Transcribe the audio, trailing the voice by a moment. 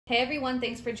Hey everyone,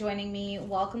 thanks for joining me.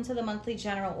 Welcome to the monthly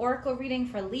general oracle reading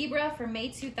for Libra for May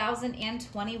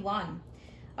 2021.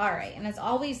 All right, and as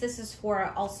always, this is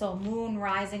for also moon,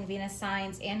 rising, Venus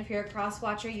signs, and if you're a cross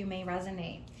watcher, you may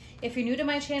resonate. If you're new to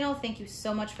my channel, thank you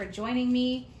so much for joining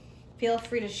me. Feel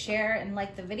free to share and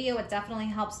like the video. It definitely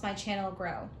helps my channel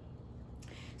grow.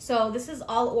 So this is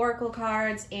all oracle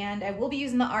cards, and I will be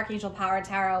using the Archangel Power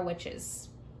Tarot, which is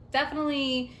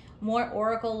definitely more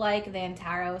oracle-like than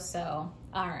tarot. So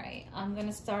all right, I'm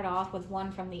gonna start off with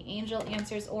one from the Angel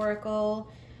Answers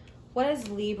Oracle. What does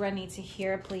Libra need to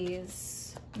hear,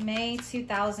 please? May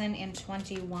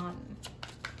 2021.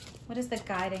 What is the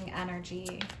guiding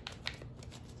energy?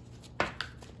 All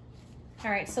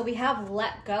right, so we have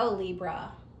let go,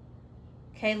 Libra.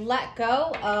 Okay, let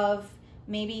go of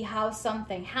maybe how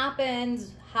something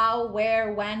happens, how,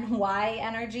 where, when, why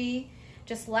energy.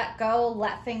 Just let go,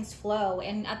 let things flow.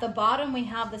 And at the bottom, we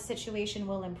have the situation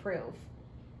will improve.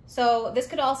 So this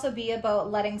could also be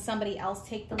about letting somebody else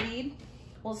take the lead.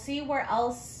 We'll see where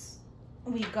else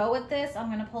we go with this. I'm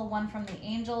going to pull one from the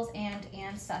angels and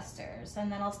ancestors,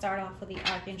 and then I'll start off with the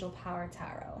Archangel Power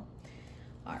Tarot.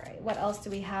 All right, what else do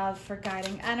we have for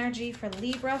guiding energy for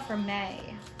Libra for May?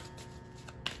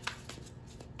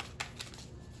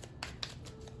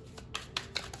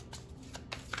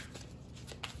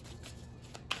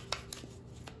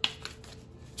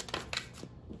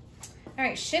 All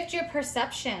right, shift your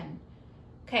perception.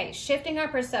 Okay, shifting our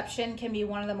perception can be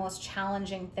one of the most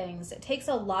challenging things. It takes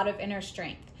a lot of inner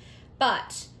strength.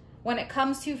 But when it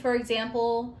comes to, for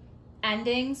example,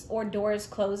 endings or doors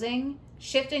closing,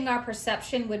 shifting our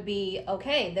perception would be,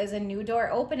 okay, there's a new door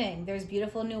opening. There's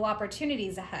beautiful new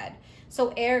opportunities ahead.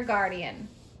 So Air Guardian,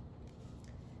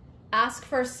 ask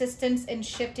for assistance in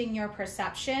shifting your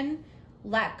perception.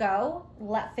 Let go,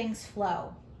 let things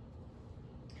flow.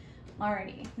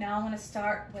 Alrighty, now I'm going to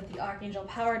start with the Archangel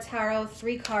Power Tarot.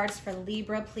 3 cards for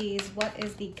Libra, please. What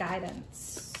is the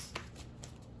guidance?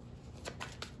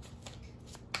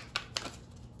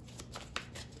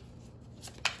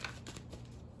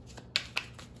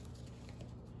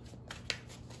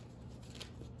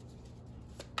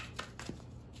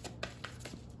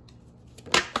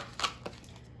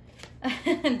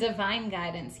 Divine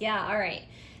guidance. Yeah, all right.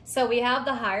 So we have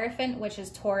the Hierophant, which is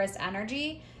Taurus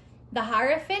energy. The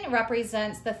Hierophant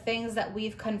represents the things that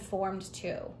we've conformed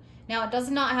to. Now, it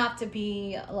does not have to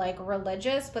be like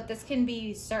religious, but this can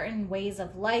be certain ways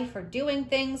of life or doing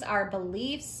things, our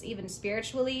beliefs, even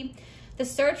spiritually. The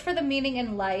search for the meaning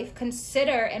in life,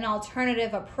 consider an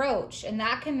alternative approach, and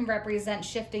that can represent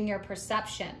shifting your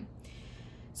perception.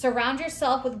 Surround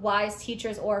yourself with wise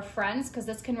teachers or friends, because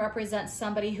this can represent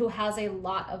somebody who has a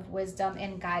lot of wisdom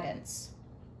and guidance.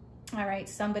 All right,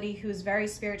 somebody who's very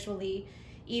spiritually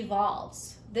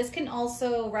evolves. This can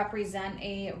also represent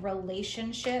a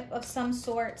relationship of some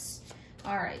sorts.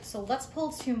 All right, so let's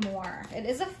pull 2 more. It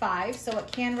is a 5, so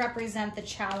it can represent the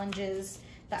challenges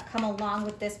that come along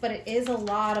with this, but it is a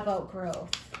lot about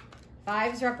growth.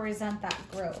 5s represent that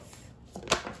growth.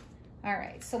 All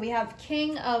right, so we have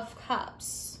King of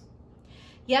Cups.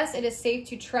 Yes, it is safe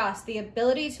to trust the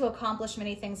ability to accomplish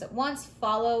many things at once.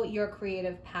 Follow your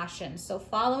creative passion. So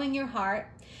following your heart.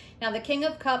 Now, the King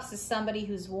of Cups is somebody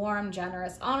who's warm,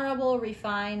 generous, honorable,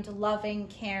 refined, loving,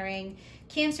 caring,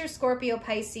 Cancer, Scorpio,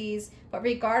 Pisces. But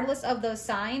regardless of those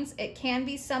signs, it can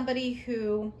be somebody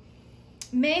who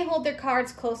may hold their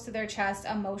cards close to their chest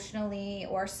emotionally,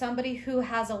 or somebody who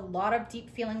has a lot of deep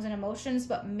feelings and emotions,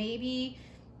 but maybe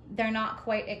they're not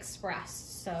quite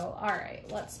expressed. So, all right,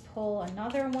 let's pull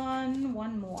another one.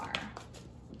 One more.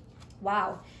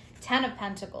 Wow, 10 of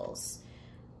Pentacles.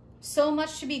 So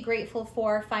much to be grateful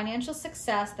for: financial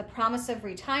success, the promise of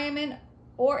retirement,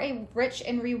 or a rich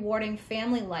and rewarding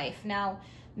family life. Now,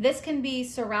 this can be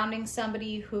surrounding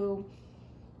somebody who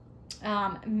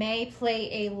may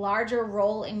play a larger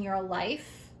role in your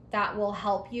life that will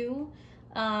help you.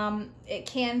 It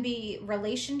can be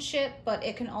relationship, but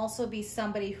it can also be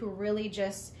somebody who really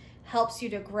just helps you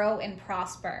to grow and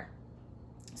prosper.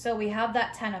 So we have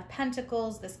that 10 of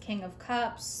Pentacles, this King of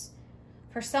Cups.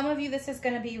 For some of you, this is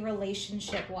going to be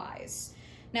relationship-wise.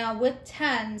 Now, with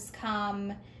 10s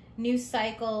come new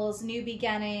cycles, new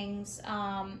beginnings.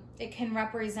 It can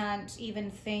represent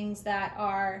even things that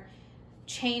are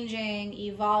changing,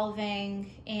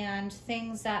 evolving, and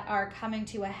things that are coming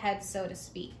to a head, so to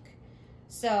speak.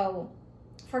 So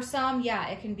for some, yeah,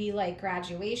 it can be like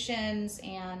graduations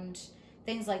and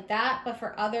things like that. But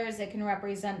for others, it can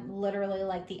represent literally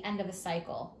like the end of a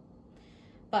cycle.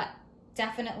 But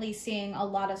definitely seeing a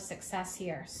lot of success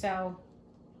here. So,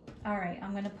 all right,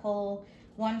 I'm going to pull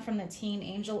one from the Teen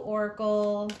Angel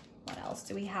Oracle. What else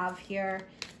do we have here?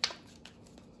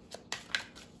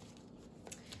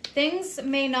 Things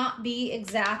may not be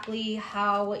exactly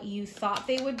how you thought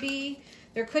they would be.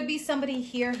 There could be somebody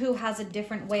here who has a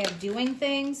different way of doing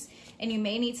things, and you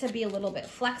may need to be a little bit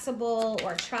flexible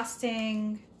or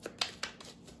trusting.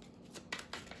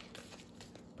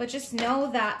 But just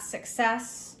know that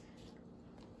success,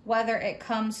 whether it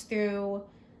comes through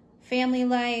family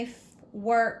life,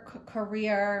 work,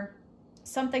 career,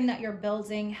 something that you're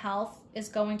building, health, is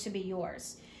going to be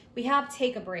yours. We have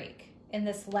take a break in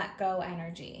this let go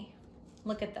energy.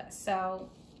 Look at this. So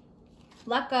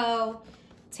let go,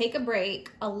 take a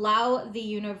break, allow the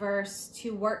universe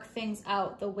to work things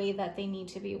out the way that they need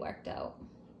to be worked out.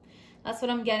 That's what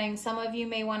I'm getting. Some of you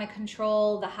may want to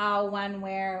control the how, when,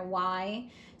 where, why.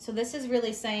 So this is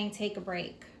really saying take a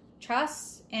break.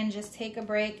 Trust and just take a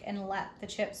break and let the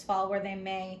chips fall where they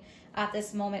may at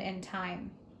this moment in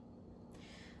time.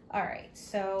 All right,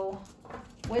 so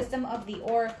wisdom of the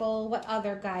oracle. What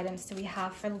other guidance do we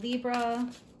have for Libra?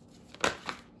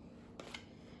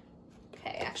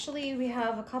 Okay, actually we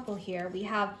have a couple here. We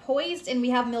have poised and we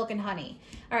have milk and honey.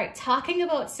 All right, talking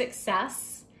about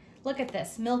success. Look at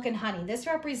this, milk and honey. This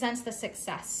represents the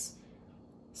success.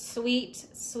 Sweet,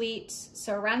 sweet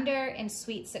surrender and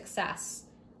sweet success.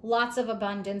 Lots of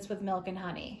abundance with milk and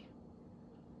honey.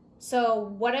 So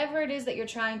whatever it is that you're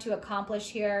trying to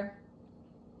accomplish here,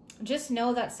 just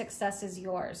know that success is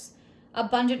yours.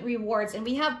 Abundant rewards. And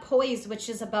we have poised, which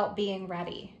is about being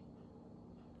ready.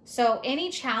 So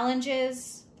any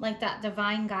challenges like that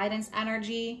divine guidance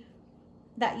energy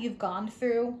that you've gone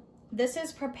through, this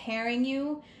is preparing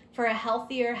you for a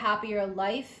healthier, happier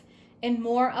life and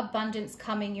more abundance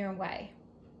coming your way.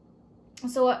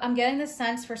 So I'm getting the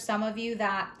sense for some of you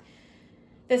that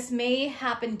this may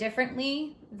happen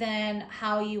differently than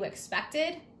how you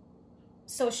expected.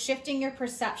 So shifting your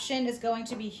perception is going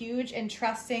to be huge, and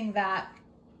trusting that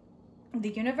the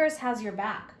universe has your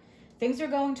back. Things are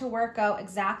going to work out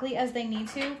exactly as they need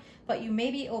to, but you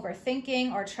may be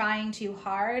overthinking or trying too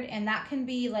hard, and that can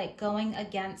be like going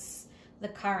against the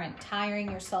current,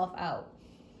 tiring yourself out.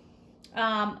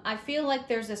 I feel like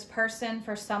there's this person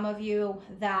for some of you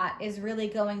that is really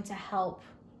going to help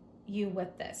you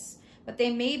with this, but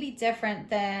they may be different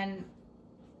than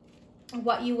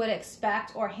what you would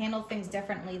expect or handle things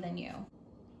differently than you.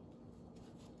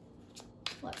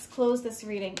 Let's close this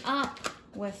reading up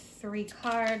with 3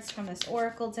 cards from this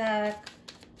oracle deck.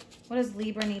 What does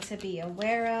Libra need to be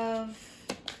aware of?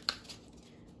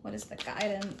 What is the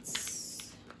guidance?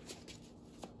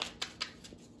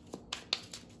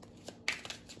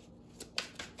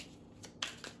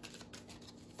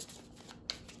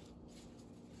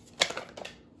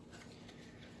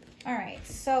 All right,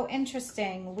 so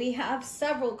interesting. We have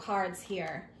several cards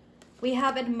here. We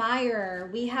have admirer,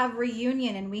 we have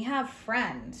reunion, and we have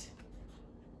friend.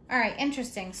 All right,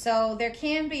 interesting. So there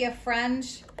can be a friend.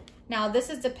 Now this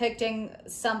is depicting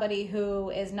somebody who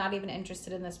is not even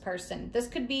interested in this person. This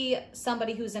could be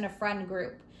somebody who's in a friend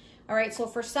group. All right, so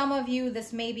for some of you,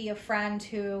 this may be a friend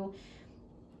who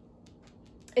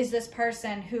is this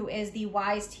person who is the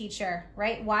wise teacher,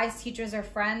 right? Wise teachers are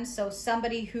friends. So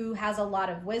somebody who has a lot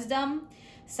of wisdom,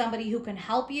 somebody who can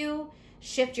help you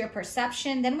shift your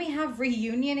perception. Then we have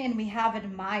reunion and we have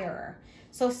admirer.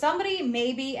 So somebody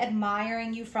may be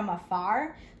admiring you from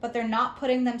afar, but they're not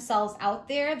putting themselves out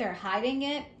there. They're hiding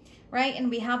it, right? And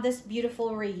we have this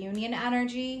beautiful reunion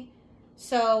energy.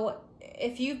 So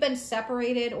if you've been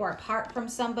separated or apart from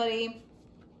somebody,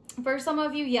 for some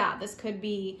of you, yeah, this could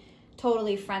be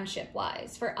totally friendship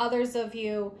wise. For others of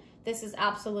you, this is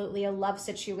absolutely a love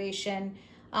situation.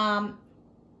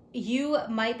 You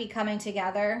might be coming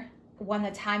together when the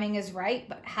timing is right,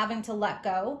 but having to let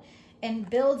go and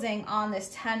building on this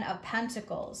 10 of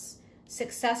Pentacles.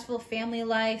 Successful family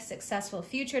life, successful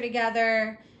future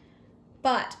together.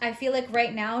 But I feel like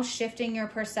right now, shifting your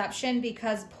perception,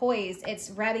 because poised, it's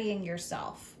readying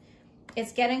yourself.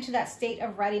 It's getting to that state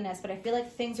of readiness, but I feel like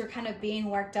things are kind of being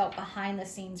worked out behind the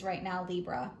scenes right now,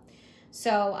 Libra.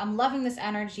 So I'm loving this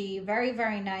energy. Very,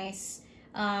 very nice.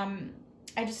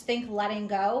 I just think letting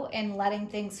go and letting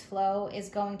things flow is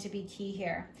going to be key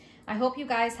here. I hope you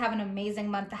guys have an amazing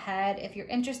month ahead. If you're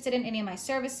interested in any of my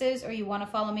services or you want to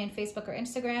follow me on Facebook or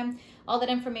Instagram, all that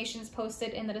information is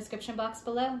posted in the description box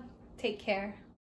below. Take care.